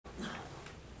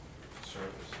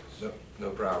No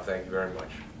problem. Thank you very much.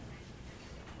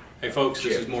 Hey folks,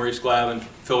 this is Maurice Glavin,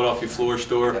 Philadelphia Floor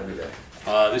Store. Every day.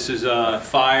 This is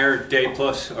Fire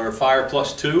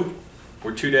Plus 2.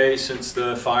 We're 2 days since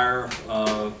the fire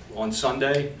on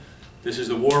Sunday. This is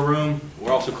the War Room.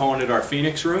 We're also calling it our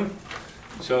Phoenix Room.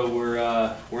 So we're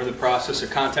in the process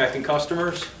of contacting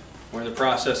customers. We're in the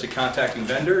process of contacting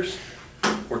vendors.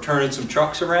 We're turning some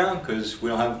trucks around because we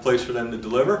don't have a place for them to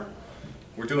deliver.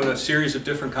 We're doing a series of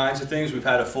different kinds of things. We've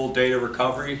had a full data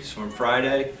recovery from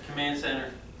Friday. Command center.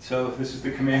 So this is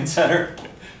the command center.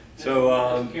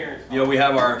 So we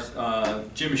have our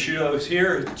Jim Asciuto's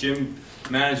here. Jim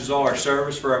manages all our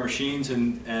service for our machines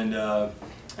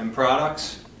and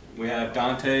products. We have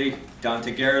Dante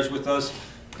Guerra's with us.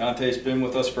 Dante's been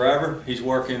with us forever. He's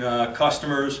working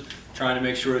customers, trying to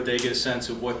make sure that they get a sense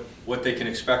of what they can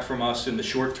expect from us in the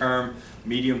short term,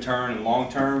 medium term, and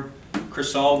long term.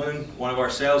 Chris Sullivan, one of our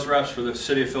sales reps for the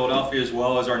City of Philadelphia, as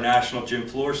well as our national gym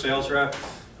floor sales rep.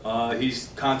 He's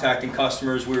contacting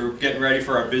customers. We're getting ready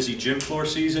for our busy gym floor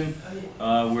season.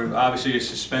 We're obviously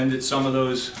suspended some of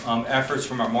those efforts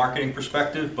from our marketing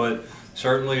perspective, but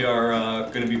certainly are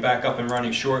going to be back up and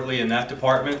running shortly in that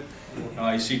department.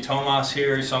 You see Tomas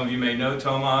here. Some of you may know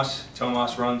Tomas.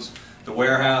 Tomas runs the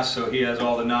warehouse, so he has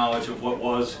all the knowledge of what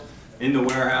was in the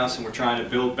warehouse, and we're trying to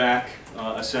build back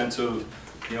a sense of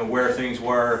where things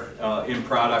were in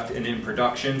product and in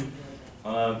production.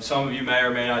 Some of you may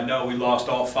or may not know we lost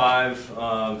all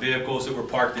 5 vehicles that were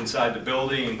parked inside the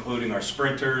building, including our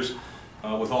sprinters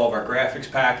with all of our graphics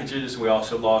packages. We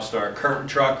also lost our curtain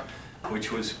truck,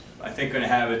 which was, I think, going to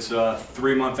have its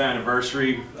 3-month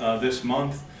anniversary this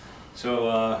month.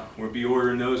 So we'll be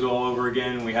ordering those all over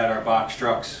again. We had our box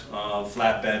trucks,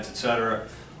 flatbeds, etc.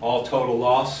 All total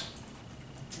loss.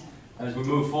 As we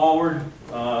move forward,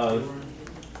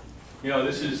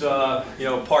 this is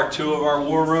part 2 of our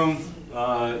war room.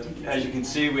 As you can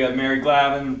see, we have Mary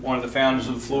Glavin, one of the founders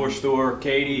of the floor store.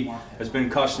 Katie has been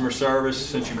customer service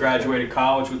since you graduated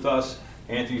college with us.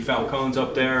 Anthony Falcone's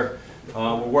up there.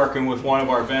 We're working with one of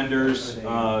our vendors,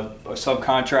 a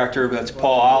subcontractor, that's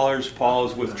Paul Allers. Paul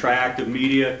is with Triactive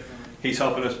Media. He's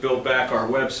helping us build back our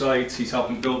websites. He's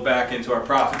helping build back into our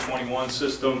Profit 21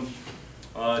 system.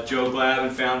 Joe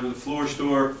Glavin, founder of the floor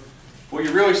store. What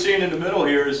you're really seeing in the middle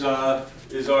here is our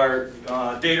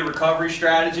data recovery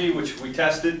strategy, which we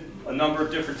tested a number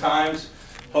of different times,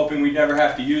 hoping we'd never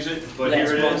have to use it, but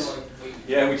here it is.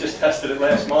 Yeah, we just tested it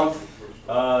last month.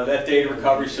 That data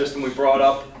recovery system we brought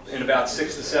up in about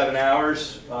 6 to 7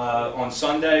 hours on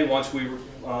Sunday once we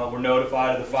were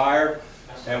notified of the fire.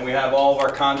 And we have all of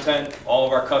our content, all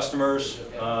of our customers,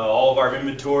 all of our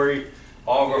inventory,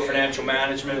 all of our financial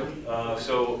management.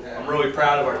 So I'm really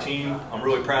proud of our team. I'm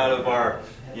really proud of our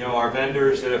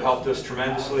vendors that have helped us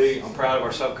tremendously. I'm proud of our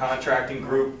subcontracting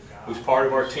group, who's part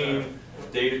of our team.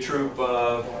 Data Troop,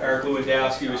 Eric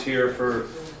Lewandowski was here for,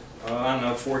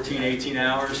 14, 18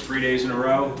 hours, 3 days in a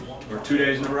row, or 2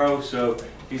 days in a row. So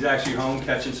he's actually home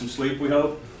catching some sleep, we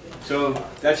hope. So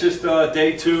that's just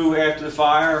day 2 after the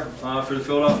fire for the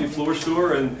Philadelphia Floor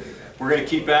Store, and we're going to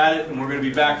keep at it, and we're going to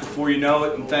be back before you know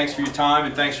it. And thanks for your time,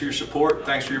 and thanks for your support, and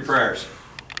thanks for your prayers.